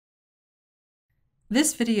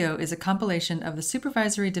This video is a compilation of the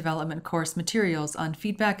Supervisory Development course materials on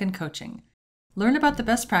feedback and coaching. Learn about the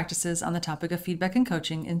best practices on the topic of feedback and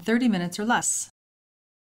coaching in 30 minutes or less.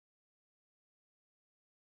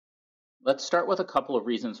 Let's start with a couple of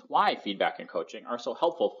reasons why feedback and coaching are so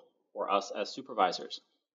helpful for us as supervisors.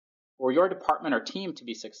 For your department or team to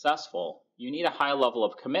be successful, you need a high level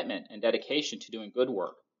of commitment and dedication to doing good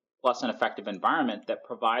work, plus an effective environment that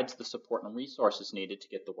provides the support and resources needed to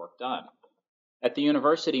get the work done. At the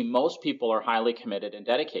university, most people are highly committed and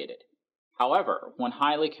dedicated. However, when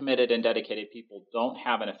highly committed and dedicated people don't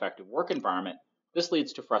have an effective work environment, this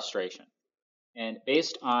leads to frustration. And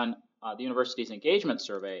based on the university's engagement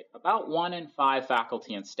survey, about 1 in 5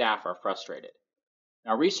 faculty and staff are frustrated.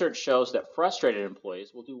 Now, research shows that frustrated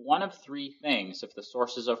employees will do one of 3 things if the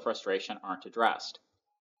sources of frustration aren't addressed.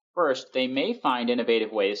 First, they may find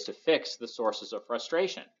innovative ways to fix the sources of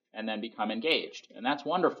frustration and then become engaged, and that's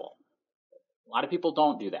wonderful. A lot of people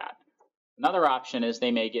don't do that. Another option is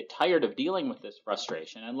they may get tired of dealing with this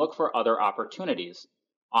frustration and look for other opportunities,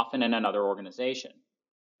 often in another organization.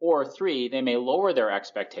 Or 3, they may lower their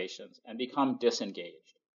expectations and become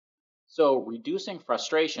disengaged. So reducing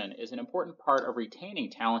frustration is an important part of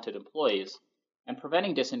retaining talented employees and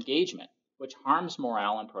preventing disengagement, which harms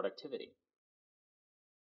morale and productivity.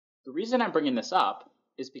 The reason I'm bringing this up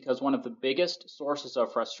is because one of the biggest sources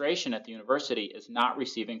of frustration at the university is not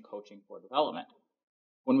receiving coaching for development.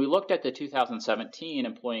 When we looked at the 2017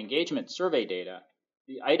 Employee Engagement Survey data,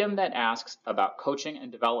 the item that asks about coaching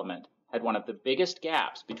and development had one of the biggest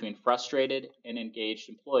gaps between frustrated and engaged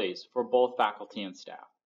employees for both faculty and staff.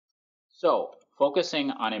 So,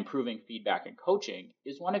 focusing on improving feedback and coaching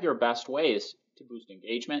is one of your best ways to boost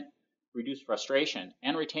engagement, reduce frustration,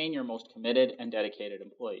 and retain your most committed and dedicated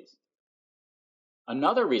employees.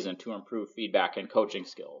 Another reason to improve feedback and coaching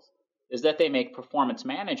skills is that they make performance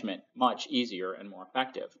management much easier and more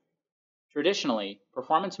effective. Traditionally,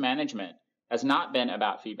 performance management has not been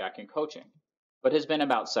about feedback and coaching, but has been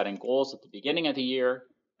about setting goals at the beginning of the year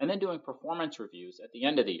and then doing performance reviews at the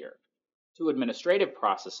end of the year. 2 administrative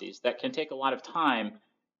processes that can take a lot of time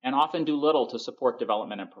and often do little to support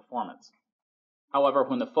development and performance. However,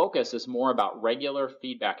 when the focus is more about regular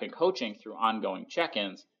feedback and coaching through ongoing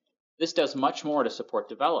check-ins, this does much more to support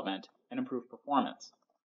development and improve performance.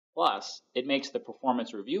 Plus, it makes the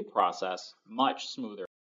performance review process much smoother.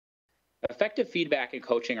 Effective feedback and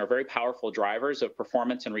coaching are very powerful drivers of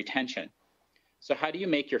performance and retention. So how do you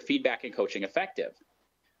make your feedback and coaching effective?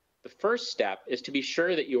 The first step is to be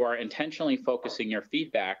sure that you are intentionally focusing your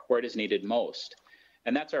feedback where it is needed most.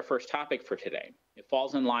 And that's our first topic for today. It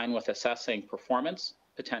falls in line with assessing performance,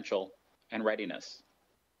 potential, and readiness.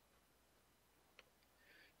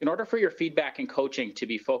 In order for your feedback and coaching to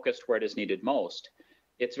be focused where it is needed most,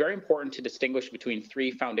 it's very important to distinguish between 3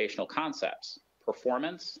 foundational concepts: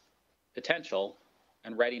 performance, potential,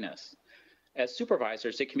 and readiness. As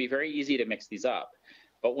supervisors, it can be very easy to mix these up,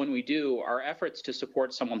 but when we do, our efforts to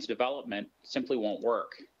support someone's development simply won't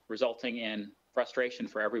work, resulting in frustration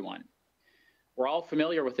for everyone. We're all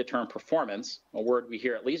familiar with the term performance, a word we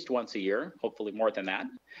hear at least once a year, hopefully more than that.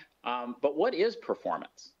 But what is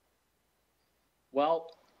performance? Well,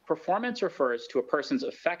 performance refers to a person's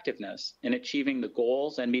effectiveness in achieving the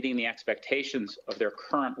goals and meeting the expectations of their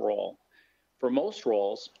current role. For most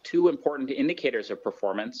roles, 2 important indicators of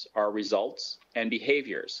performance are results and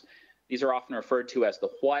behaviors. These are often referred to as the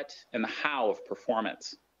what and the how of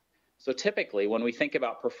performance. So typically, when we think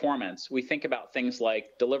about performance, we think about things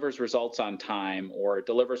like delivers results on time or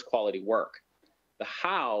delivers quality work. The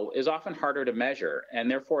how is often harder to measure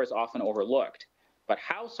and therefore is often overlooked. But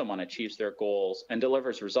how someone achieves their goals and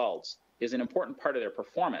delivers results is an important part of their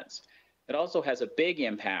performance. It also has a big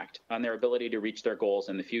impact on their ability to reach their goals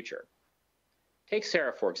in the future. Take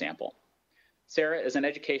Sarah, for example. Sarah is an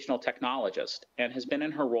educational technologist and has been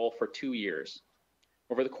in her role for 2 years.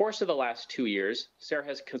 Over the course of the last 2 years, Sarah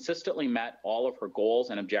has consistently met all of her goals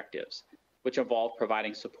and objectives, which involve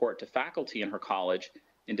providing support to faculty in her college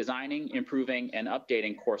in designing, improving, and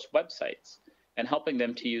updating course websites, and helping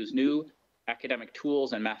them to use new academic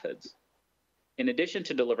tools and methods. In addition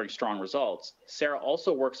to delivering strong results, Sarah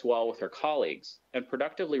also works well with her colleagues and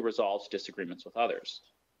productively resolves disagreements with others.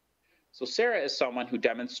 So Sarah is someone who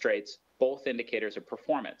demonstrates both indicators of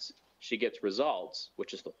performance. She gets results,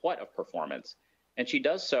 which is the what of performance, and she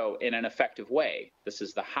does so in an effective way. This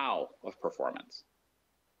is the how of performance.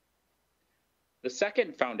 The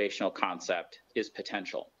second foundational concept is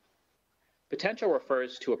potential. Potential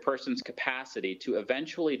refers to a person's capacity to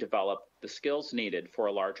eventually develop the skills needed for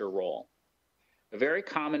a larger role. A very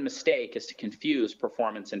common mistake is to confuse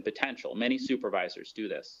performance and potential. Many supervisors do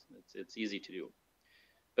this. It's easy to do.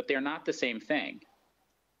 But they're not the same thing.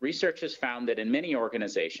 Research has found that in many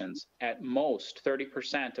organizations, at most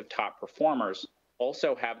 30% of top performers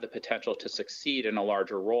also have the potential to succeed in a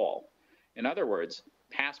larger role. In other words,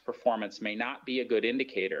 past performance may not be a good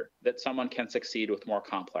indicator that someone can succeed with more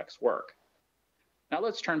complex work. Now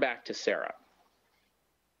let's turn back to Sarah.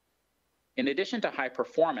 In addition to high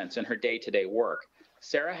performance in her day-to-day work,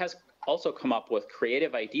 Sarah has also come up with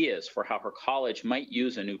creative ideas for how her college might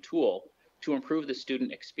use a new tool to improve the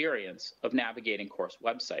student experience of navigating course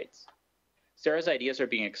websites. Sarah's ideas are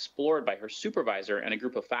being explored by her supervisor and a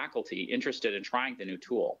group of faculty interested in trying the new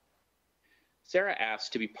tool. Sarah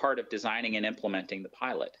asked to be part of designing and implementing the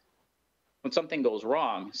pilot. When something goes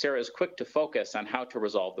wrong, Sarah is quick to focus on how to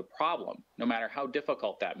resolve the problem, no matter how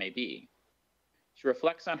difficult that may be. She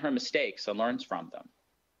reflects on her mistakes and learns from them.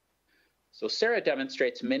 So Sarah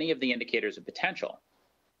demonstrates many of the indicators of potential.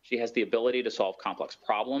 She has the ability to solve complex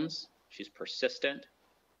problems, she's persistent,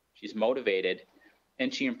 she's motivated,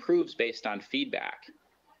 and she improves based on feedback.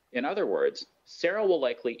 In other words, Sarah will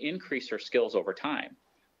likely increase her skills over time,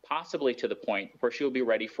 possibly to the point where she will be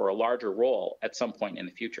ready for a larger role at some point in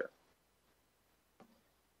the future.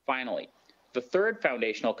 Finally, the third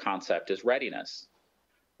foundational concept is readiness.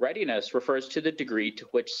 Readiness refers to the degree to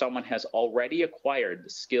which someone has already acquired the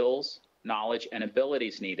skills, knowledge, and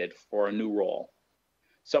abilities needed for a new role.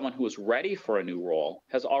 Someone who is ready for a new role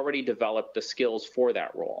has already developed the skills for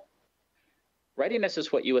that role. Readiness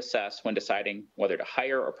is what you assess when deciding whether to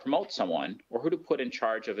hire or promote someone or who to put in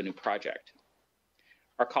charge of a new project.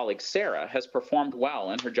 Our colleague Sarah has performed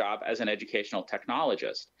well in her job as an educational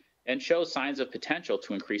technologist and shows signs of potential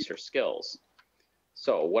to increase her skills.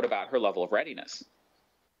 So what about her level of readiness?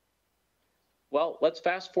 Well, let's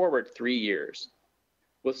fast forward 3 years.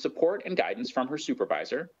 With support and guidance from her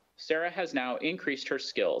supervisor, Sarah has now increased her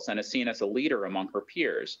skills and is seen as a leader among her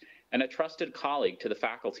peers and a trusted colleague to the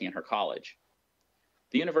faculty in her college.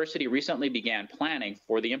 The university recently began planning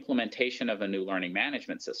for the implementation of a new learning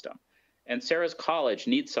management system, and Sarah's college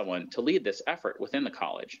needs someone to lead this effort within the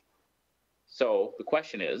college. So the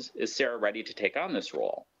question is Sarah ready to take on this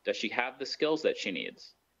role? Does she have the skills that she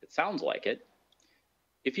needs? It sounds like it.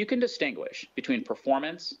 If you can distinguish between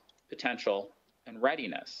performance, potential, and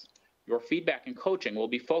readiness, your feedback and coaching will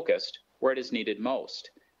be focused where it is needed most,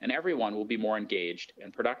 and everyone will be more engaged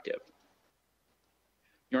and productive.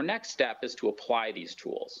 Your next step is to apply these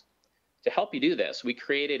tools. To help you do this, we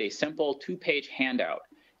created a simple 2-page handout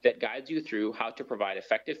that guides you through how to provide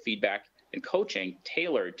effective feedback and coaching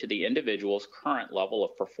tailored to the individual's current level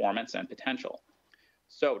of performance and potential.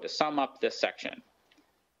 So to sum up this section,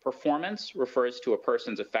 performance refers to a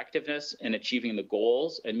person's effectiveness in achieving the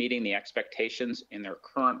goals and meeting the expectations in their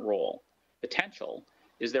current role. Potential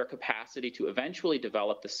is their capacity to eventually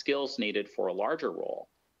develop the skills needed for a larger role.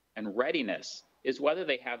 And readiness is whether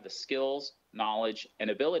they have the skills, knowledge, and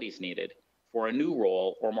abilities needed for a new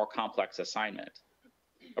role or more complex assignment.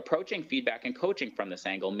 Approaching feedback and coaching from this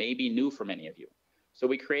angle may be new for many of you. So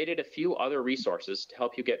we created a few other resources to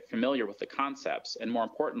help you get familiar with the concepts and, more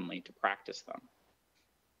importantly, to practice them.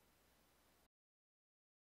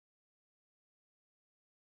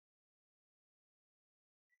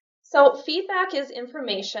 So feedback is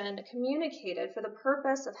information communicated for the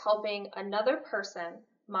purpose of helping another person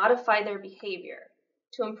modify their behavior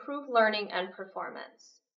to improve learning and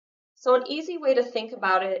performance. So an easy way to think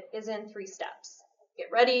about it is in 3 steps. Get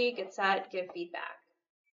ready, get set, give feedback.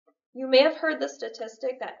 You may have heard the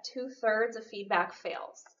statistic that 2/3 of feedback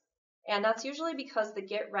fails, and that's usually because the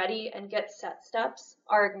get ready and get set steps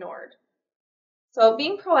are ignored. So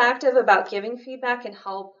being proactive about giving feedback can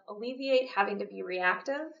help alleviate having to be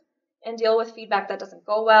reactive and deal with feedback that doesn't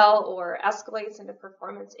go well or escalates into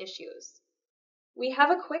performance issues. We have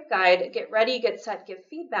a quick guide, Get Ready, Get Set, Give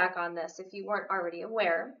Feedback, on this if you weren't already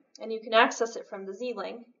aware, and you can access it from the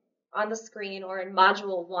Z-link on the screen or in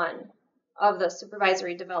Module 1 of the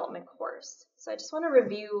Supervisory Development course. So I just want to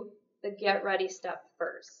review the Get Ready step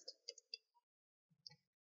first.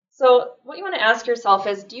 So what you want to ask yourself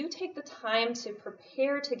is, do you take the time to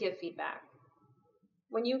prepare to give feedback?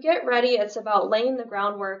 When you get ready, it's about laying the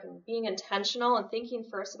groundwork and being intentional and thinking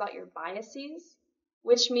first about your biases,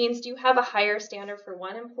 which means, do you have a higher standard for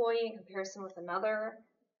one employee in comparison with another?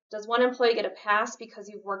 Does one employee get a pass because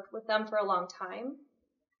you've worked with them for a long time?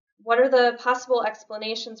 What are the possible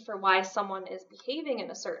explanations for why someone is behaving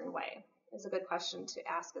in a certain way? Is a good question to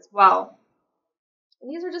ask as well.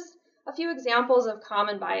 And these are just a few examples of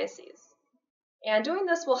common biases. And doing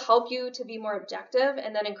this will help you to be more objective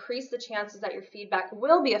and then increase the chances that your feedback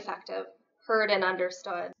will be effective, heard, and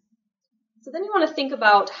understood. So then you want to think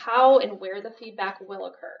about how and where the feedback will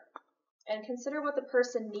occur, and consider what the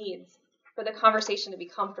person needs for the conversation to be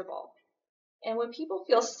comfortable. And when people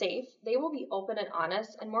feel safe, they will be open and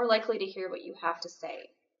honest and more likely to hear what you have to say.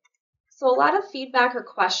 So a lot of feedback or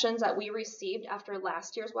questions that we received after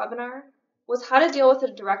last year's webinar was how to deal with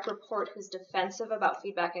a direct report who's defensive about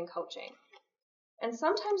feedback and coaching. And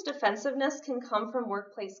sometimes defensiveness can come from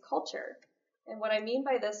workplace culture. And what I mean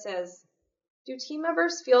by this is, do team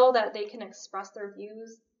members feel that they can express their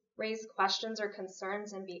views, raise questions or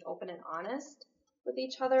concerns, and be open and honest with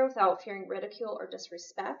each other without fearing ridicule or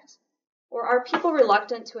disrespect? Or are people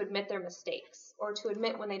reluctant to admit their mistakes or to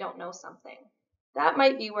admit when they don't know something? That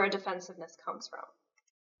might be where defensiveness comes from.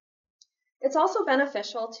 It's also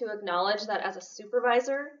beneficial to acknowledge that as a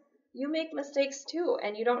supervisor, you make mistakes too,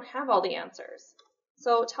 and you don't have all the answers.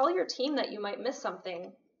 So tell your team that you might miss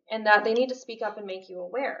something and that they need to speak up and make you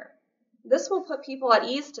aware. This will put people at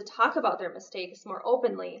ease to talk about their mistakes more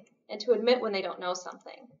openly and to admit when they don't know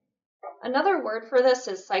something. Another word for this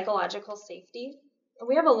is psychological safety. And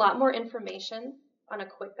we have a lot more information on a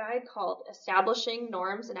quick guide called Establishing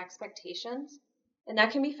Norms and Expectations. And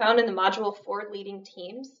that can be found in the Module 4 Leading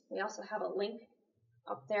Teams. We also have a link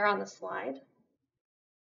up there on the slide.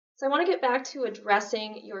 So I want to get back to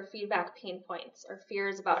addressing your feedback pain points or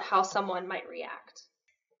fears about how someone might react.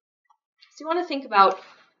 So you want to think about,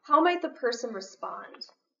 how might the person respond?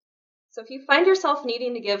 So if you find yourself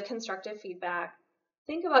needing to give constructive feedback,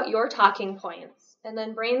 think about your talking points and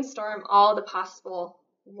then brainstorm all the possible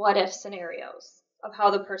what-if scenarios of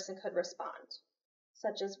how the person could respond.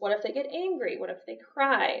 Such as, what if they get angry? What if they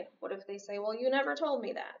cry? What if they say, well, you never told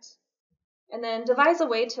me that? And then devise a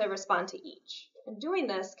way to respond to each. And doing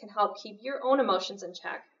this can help keep your own emotions in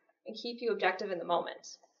check and keep you objective in the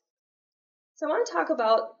moment. So I want to talk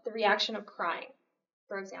about the reaction of crying,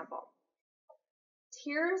 for example.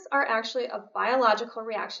 Tears are actually a biological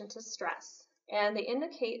reaction to stress, and they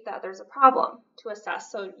indicate that there's a problem to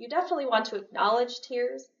assess. So you definitely want to acknowledge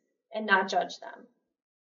tears and not judge them.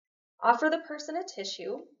 Offer the person a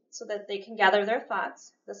tissue so that they can gather their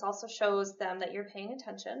thoughts. This also shows them that you're paying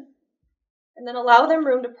attention. And then allow them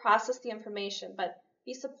room to process the information, but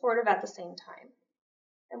be supportive at the same time.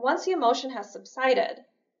 And once the emotion has subsided,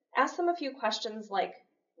 ask them a few questions like,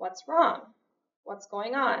 what's wrong? What's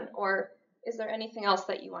going on? Or is there anything else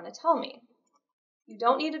that you want to tell me? You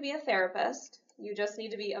don't need to be a therapist. You just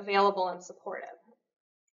need to be available and supportive.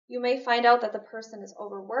 You may find out that the person is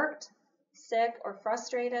overworked, sick, or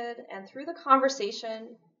frustrated, and through the conversation,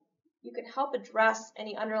 you can help address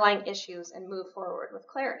any underlying issues and move forward with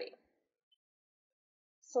clarity.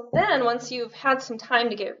 So then, once you've had some time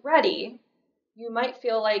to get ready, you might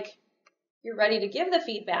feel like you're ready to give the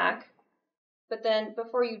feedback, but then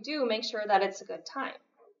before you do, make sure that it's a good time.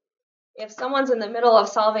 If someone's in the middle of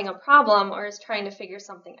solving a problem or is trying to figure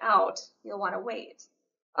something out, you'll want to wait.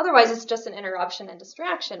 Otherwise, it's just an interruption and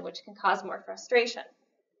distraction, which can cause more frustration.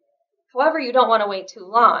 However, you don't want to wait too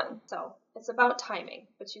long, so it's about timing,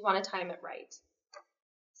 but you want to time it right.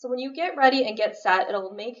 So when you get ready and get set,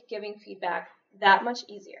 it'll make giving feedback that much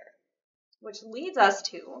easier, which leads us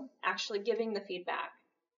to actually giving the feedback.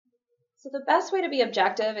 So the best way to be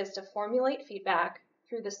objective is to formulate feedback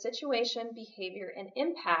through the situation, behavior, and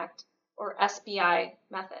impact, or SBI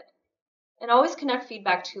method, and always connect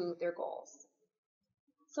feedback to their goals.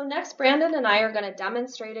 So next, Brandon and I are going to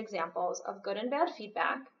demonstrate examples of good and bad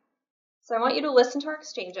feedback. So I want you to listen to our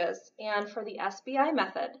exchanges and for the SBI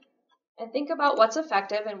method, and think about what's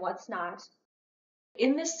effective and what's not.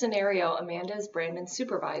 In this scenario, Amanda is Brandon's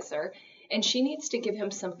supervisor, and she needs to give him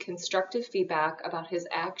some constructive feedback about his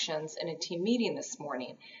actions in a team meeting this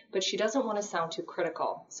morning, but she doesn't want to sound too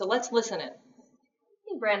critical. So let's listen in.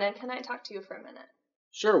 Hey, Brandon, can I talk to you for a minute?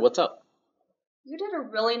 Sure, what's up? You did a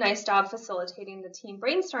really nice job facilitating the team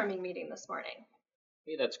brainstorming meeting this morning.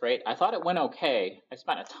 Hey, that's great. I thought it went okay. I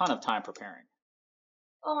spent a ton of time preparing.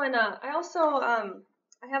 Oh, and I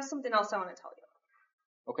have something else I want to tell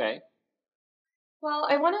you. Okay. Well,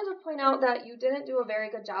 I wanted to point out that you didn't do a very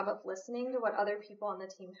good job of listening to what other people on the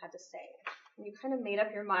team had to say. You kind of made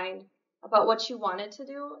up your mind about what you wanted to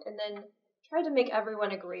do and then tried to make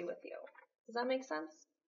everyone agree with you. Does that make sense?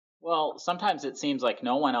 Well, sometimes it seems like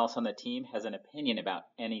no one else on the team has an opinion about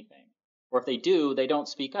anything. Or if they do, they don't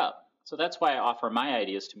speak up. So that's why I offer my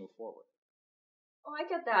ideas to move forward. Oh, I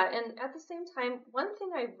get that. And at the same time, one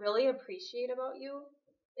thing I really appreciate about you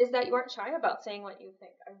is that you aren't shy about saying what you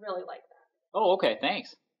think. I really like that. Oh, okay,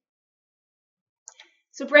 thanks.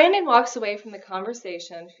 So Brandon walks away from the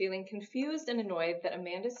conversation feeling confused and annoyed at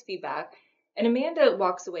Amanda's feedback, and Amanda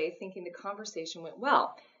walks away thinking the conversation went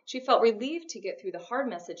well. She felt relieved to get through the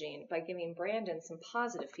hard messaging by giving Brandon some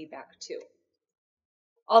positive feedback too.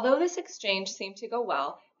 Although this exchange seemed to go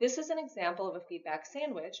well, this is an example of a feedback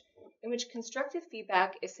sandwich in which constructive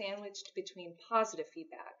feedback is sandwiched between positive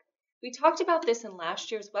feedback. We talked about this in last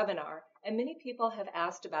year's webinar, and many people have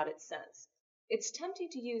asked about it since. It's tempting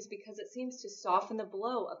to use because it seems to soften the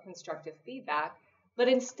blow of constructive feedback, but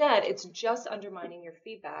instead it's just undermining your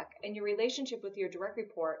feedback and your relationship with your direct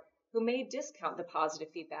report, who may discount the positive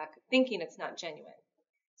feedback, thinking it's not genuine.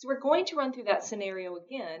 So we're going to run through that scenario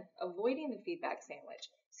again, avoiding the feedback sandwich.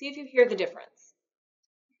 See if you hear the difference.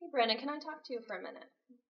 Hey, Brandon, can I talk to you for a minute?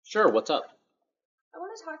 Sure, what's up? I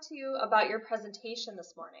want to talk to you about your presentation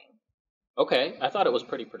this morning. Okay, I thought it was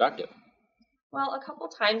pretty productive. Well, a couple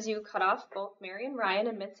times you cut off both Mary and Ryan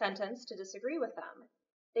in mid-sentence to disagree with them.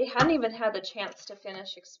 They hadn't even had the chance to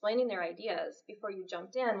finish explaining their ideas before you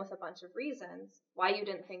jumped in with a bunch of reasons why you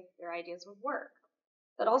didn't think their ideas would work.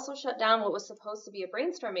 That also shut down what was supposed to be a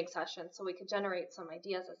brainstorming session so we could generate some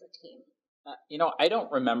ideas as a team. I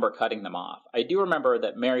don't remember cutting them off. I do remember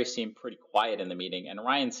that Mary seemed pretty quiet in the meeting and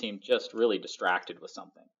Ryan seemed just really distracted with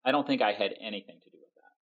something. I don't think I had anything to do with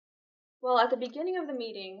that. Well, at the beginning of the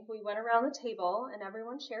meeting, we went around the table and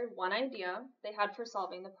everyone shared one idea they had for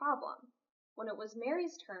solving the problem. When it was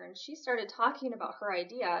Mary's turn, she started talking about her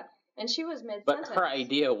idea and she was mid-sentence. But her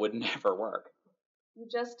idea would never work. You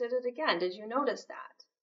just did it again. Did you notice that?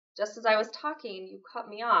 Just as I was talking, you cut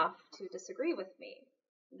me off to disagree with me.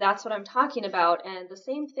 That's what I'm talking about, and the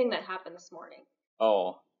same thing that happened this morning.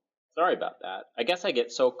 Oh, sorry about that. I guess I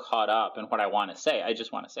get so caught up in what I want to say, I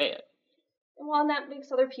just want to say it. Well, and that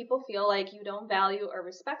makes other people feel like you don't value or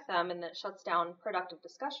respect them, and that shuts down productive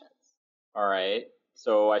discussions. All right,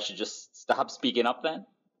 so I should just stop speaking up then?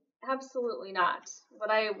 Absolutely not.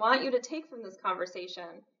 What I want you to take from this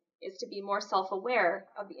conversation is to be more self-aware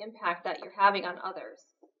of the impact that you're having on others.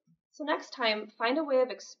 So next time, find a way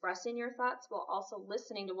of expressing your thoughts while also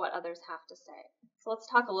listening to what others have to say. So let's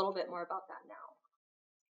talk a little bit more about that now.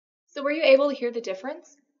 So were you able to hear the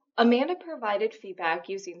difference? Amanda provided feedback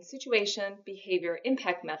using situation, behavior,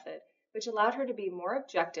 impact method, which allowed her to be more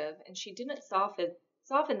objective, and she didn't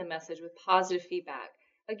soften the message with positive feedback.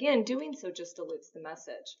 Again, doing so just dilutes the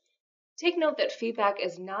message. Take note that feedback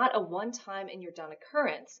is not a one-time and you're done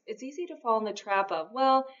occurrence. It's easy to fall in the trap of,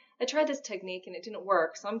 well, I tried this technique and it didn't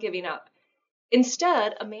work, so I'm giving up.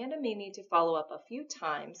 Instead, Amanda may need to follow up a few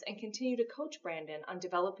times and continue to coach Brandon on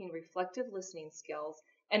developing reflective listening skills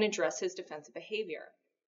and address his defensive behavior.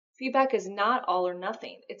 Feedback is not all or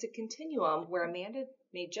nothing. It's a continuum where Amanda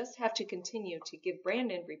may just have to continue to give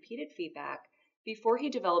Brandon repeated feedback before he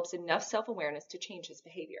develops enough self-awareness to change his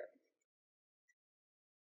behavior.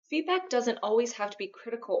 Feedback doesn't always have to be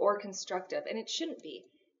critical or constructive, and it shouldn't be.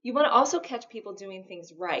 You want to also catch people doing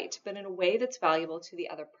things right, but in a way that's valuable to the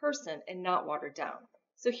other person and not watered down.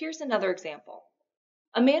 So here's another example.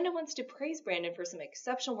 Amanda wants to praise Brandon for some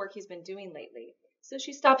exceptional work he's been doing lately, so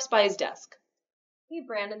she stops by his desk. Hey,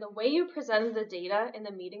 Brandon, the way you presented the data in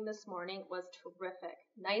the meeting this morning was terrific.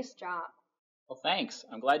 Nice job. Well, thanks.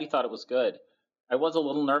 I'm glad you thought it was good. I was a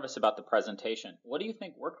little nervous about the presentation. What do you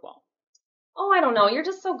think worked well? Oh, I don't know. You're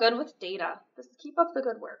just so good with data. Just keep up the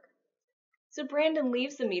good work. So Brandon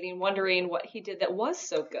leaves the meeting wondering what he did that was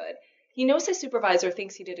so good. He knows his supervisor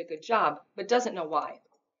thinks he did a good job, but doesn't know why.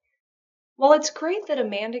 While it's great that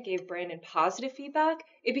Amanda gave Brandon positive feedback,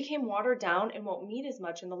 it became watered down and won't mean as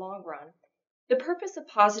much in the long run. The purpose of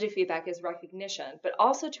positive feedback is recognition, but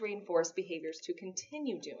also to reinforce behaviors to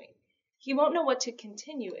continue doing. He won't know what to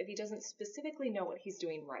continue if he doesn't specifically know what he's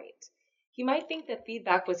doing right. He might think that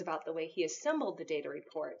feedback was about the way he assembled the data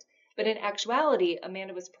report, but in actuality,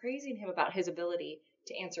 Amanda was praising him about his ability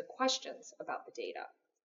to answer questions about the data.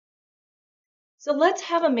 So let's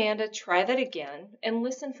have Amanda try that again and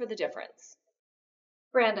listen for the difference.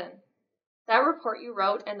 Brandon, that report you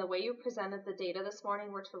wrote and the way you presented the data this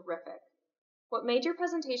morning were terrific. What made your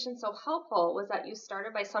presentation so helpful was that you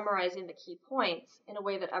started by summarizing the key points in a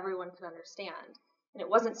way that everyone could understand, and it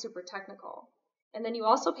wasn't super technical. And then you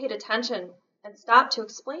also paid attention and stopped to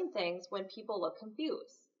explain things when people look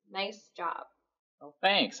confused. Nice job. Oh,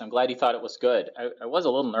 thanks. I'm glad you thought it was good. I was a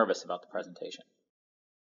little nervous about the presentation.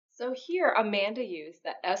 So here, Amanda used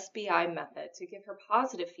the SBI method to give her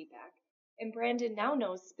positive feedback, and Brandon now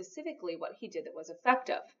knows specifically what he did that was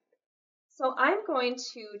effective. So I'm going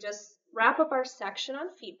to just wrap up our section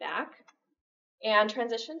on feedback and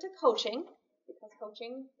transition to coaching, because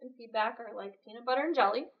coaching and feedback are like peanut butter and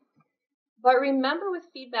jelly. But remember, with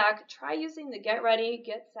feedback, try using the get ready,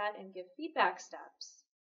 get set, and give feedback steps,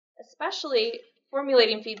 especially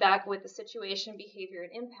formulating feedback with the situation, behavior,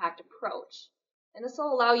 and impact approach. And this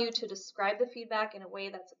will allow you to describe the feedback in a way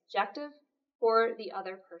that's objective for the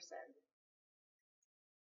other person.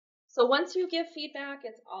 So once you give feedback,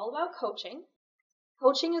 it's all about coaching.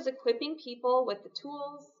 Coaching is equipping people with the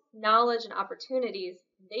tools, knowledge, and opportunities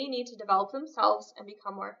they need to develop themselves and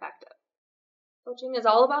become more effective. Coaching is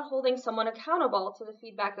all about holding someone accountable to the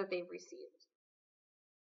feedback that they've received.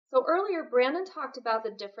 So earlier, Brandon talked about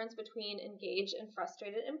the difference between engaged and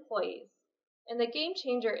frustrated employees. And the game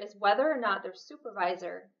changer is whether or not their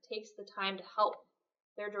supervisor takes the time to help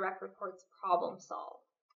their direct reports problem solve.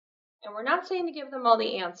 And we're not saying to give them all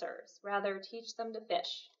the answers, rather teach them to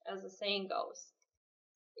fish, as the saying goes.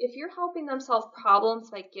 If you're helping them solve problems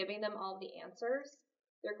by giving them all the answers,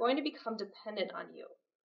 they're going to become dependent on you.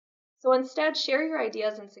 So instead, share your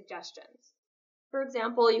ideas and suggestions. For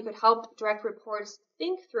example, you could help direct reports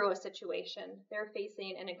think through a situation they're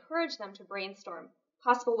facing and encourage them to brainstorm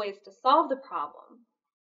possible ways to solve the problem.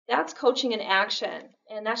 That's coaching in action,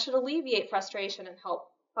 and that should alleviate frustration and help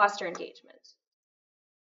foster engagement.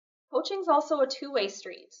 Coaching is also a two-way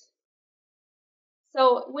street.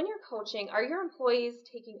 So when you're coaching, are your employees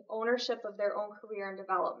taking ownership of their own career and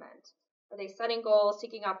development? Are they setting goals,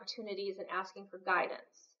 seeking opportunities, and asking for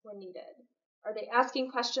guidance when needed? Are they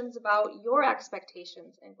asking questions about your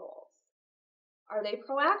expectations and goals? Are they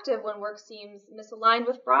proactive when work seems misaligned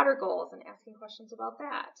with broader goals and asking questions about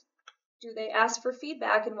that? Do they ask for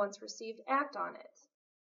feedback and once received, act on it?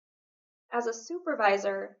 As a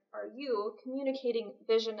supervisor, are you communicating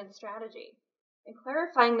vision and strategy and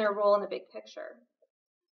clarifying their role in the big picture?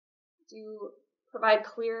 Do you provide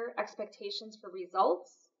clear expectations for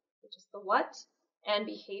results, which is the what, and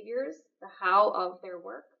behaviors, the how of their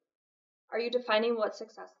work? Are you defining what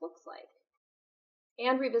success looks like?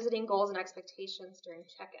 And revisiting goals and expectations during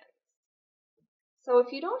check-ins. So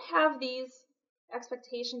if you don't have these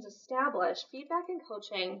expectations established, feedback and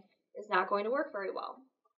coaching is not going to work very well.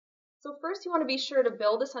 So first you want to be sure to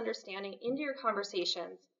build this understanding into your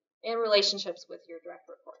conversations and relationships with your direct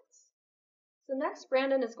reports. So next,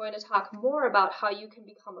 Brandon is going to talk more about how you can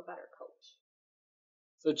become a better coach.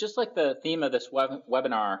 So just like the theme of this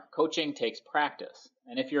webinar, coaching takes practice.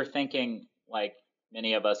 And if you're thinking, like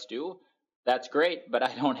many of us do, that's great, but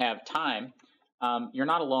I don't have time, you're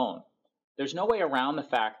not alone. There's no way around the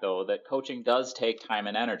fact, though, that coaching does take time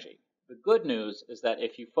and energy. The good news is that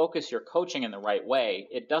if you focus your coaching in the right way,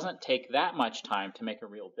 it doesn't take that much time to make a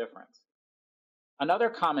real difference. Another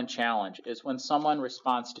common challenge is when someone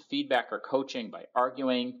responds to feedback or coaching by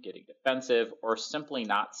arguing, getting defensive, or simply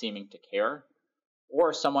not seeming to care.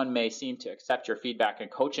 Or someone may seem to accept your feedback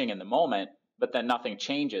and coaching in the moment, but then nothing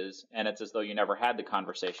changes, and it's as though you never had the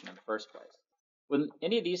conversation in the first place. When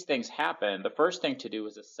any of these things happen, the first thing to do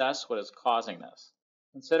is assess what is causing this.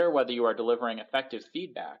 Consider whether you are delivering effective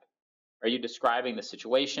feedback. Are you describing the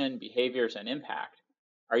situation, behaviors, and impact?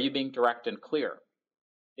 Are you being direct and clear?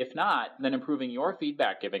 If not, then improving your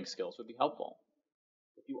feedback giving skills would be helpful.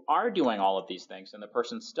 If you are doing all of these things and the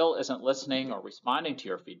person still isn't listening or responding to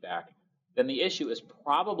your feedback, then the issue is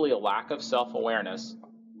probably a lack of self-awareness,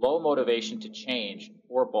 low motivation to change,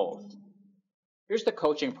 or both. Here's the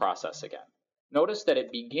coaching process again. Notice that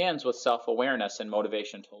it begins with self-awareness and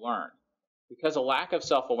motivation to learn. Because a lack of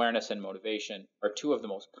self-awareness and motivation are two of the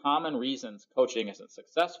most common reasons coaching isn't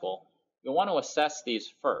successful, you'll want to assess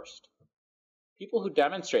these first. People who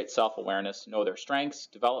demonstrate self-awareness know their strengths,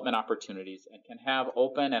 development opportunities, and can have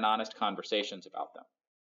open and honest conversations about them.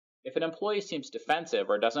 If an employee seems defensive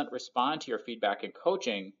or doesn't respond to your feedback and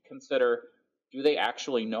coaching, consider, do they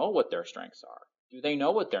actually know what their strengths are? Do they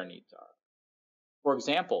know what their needs are? For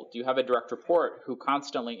example, do you have a direct report who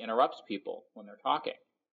constantly interrupts people when they're talking?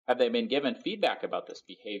 Have they been given feedback about this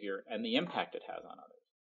behavior and the impact it has on others?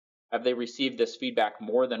 Have they received this feedback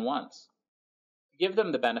more than once? To give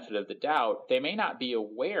them the benefit of the doubt, they may not be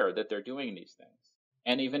aware that they're doing these things.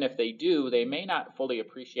 And even if they do, they may not fully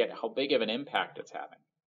appreciate how big of an impact it's having.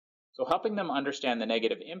 So helping them understand the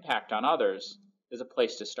negative impact on others is a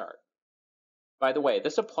place to start. By the way,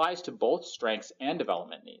 this applies to both strengths and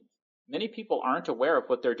development needs. Many people aren't aware of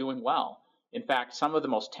what they're doing well. In fact, some of the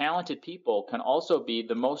most talented people can also be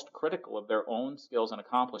the most critical of their own skills and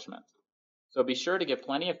accomplishments. So be sure to give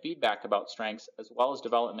plenty of feedback about strengths as well as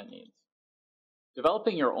development needs.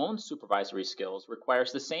 Developing your own supervisory skills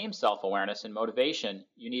requires the same self-awareness and motivation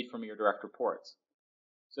you need from your direct reports.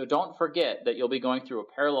 So don't forget that you'll be going through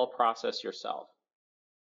a parallel process yourself.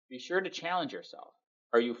 Be sure to challenge yourself.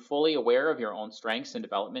 Are you fully aware of your own strengths and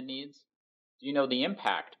development needs? Do you know the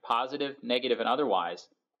impact, positive, negative, and otherwise,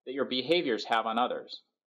 that your behaviors have on others?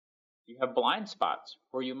 Do you have blind spots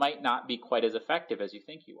where you might not be quite as effective as you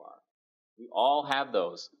think you are? We all have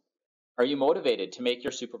those. Are you motivated to make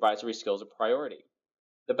your supervisory skills a priority?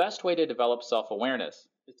 The best way to develop self-awareness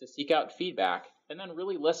is to seek out feedback and then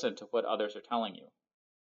really listen to what others are telling you.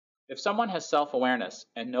 If someone has self-awareness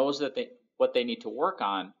and knows that what they need to work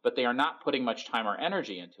on, but they are not putting much time or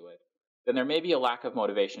energy into it, then there may be a lack of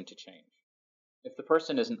motivation to change. If the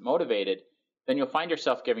person isn't motivated, then you'll find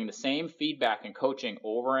yourself giving the same feedback and coaching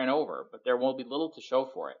over and over, but there will be little to show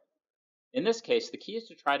for it. In this case, the key is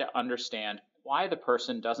to try to understand why the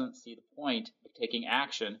person doesn't see the point of taking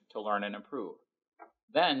action to learn and improve.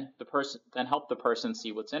 Then help the person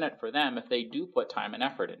see what's in it for them if they do put time and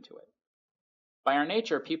effort into it. By our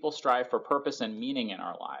nature, people strive for purpose and meaning in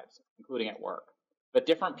our lives, including at work. But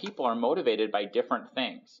different people are motivated by different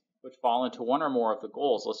things, which fall into one or more of the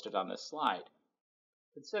goals listed on this slide.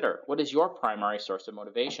 Consider, what is your primary source of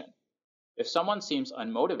motivation? If someone seems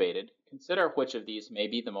unmotivated, consider which of these may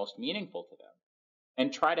be the most meaningful to them,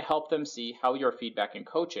 and try to help them see how your feedback and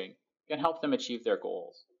coaching can help them achieve their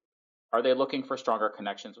goals. Are they looking for stronger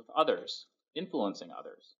connections with others, influencing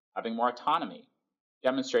others, having more autonomy,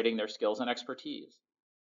 demonstrating their skills and expertise?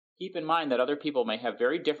 Keep in mind that other people may have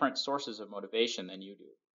very different sources of motivation than you do.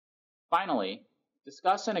 Finally,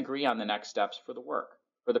 discuss and agree on the next steps for the work,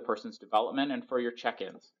 for the person's development, and for your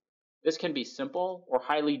check-ins. This can be simple or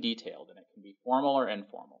highly detailed, and it can be formal or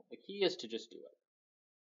informal. The key is to just do it.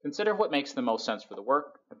 Consider what makes the most sense for the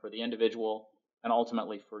work and for the individual, and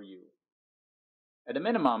ultimately for you. At a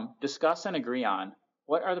minimum, discuss and agree on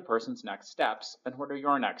what are the person's next steps and what are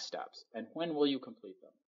your next steps, and when will you complete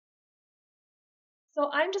them? So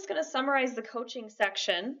I'm just going to summarize the coaching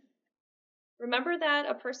section. Remember that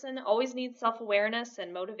a person always needs self-awareness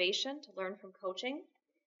and motivation to learn from coaching,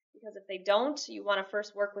 because if they don't, you want to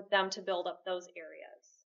first work with them to build up those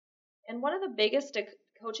areas. And one of the biggest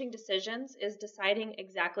coaching decisions is deciding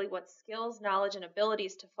exactly what skills, knowledge, and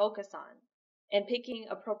abilities to focus on, and picking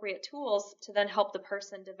appropriate tools to then help the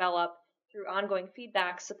person develop through ongoing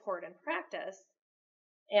feedback, support, and practice.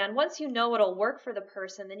 And once you know what'll work for the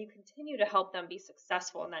person, then you continue to help them be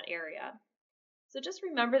successful in that area. So just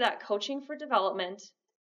remember that coaching for development,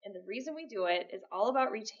 and the reason we do it, is all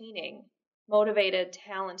about retaining motivated,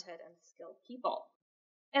 talented, and skilled people.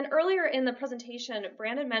 And earlier in the presentation,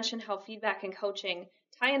 Brandon mentioned how feedback and coaching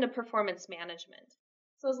tie into performance management.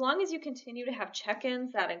 So as long as you continue to have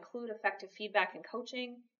check-ins that include effective feedback and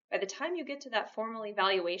coaching, by the time you get to that formal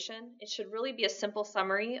evaluation, it should really be a simple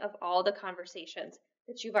summary of all the conversations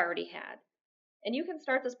that you've already had. And you can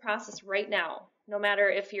start this process right now, no matter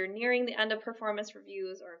if you're nearing the end of performance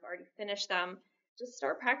reviews or have already finished them. Just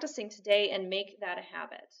start practicing today and make that a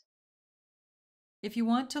habit. If you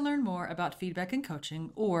want to learn more about feedback and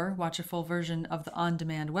coaching or watch a full version of the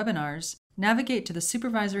on-demand webinars, navigate to the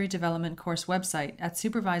Supervisory Development course website at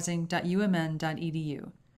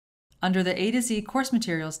supervising.umn.edu. Under the A to Z Course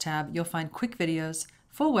Materials tab, you'll find quick videos,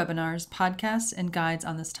 full webinars, podcasts, and guides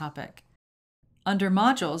on this topic. Under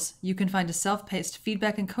Modules, you can find a self-paced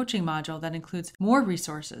feedback and coaching module that includes more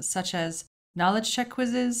resources such as knowledge check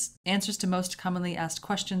quizzes, answers to most commonly asked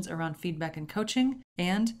questions around feedback and coaching,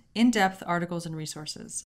 and in-depth articles and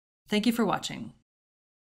resources. Thank you for watching.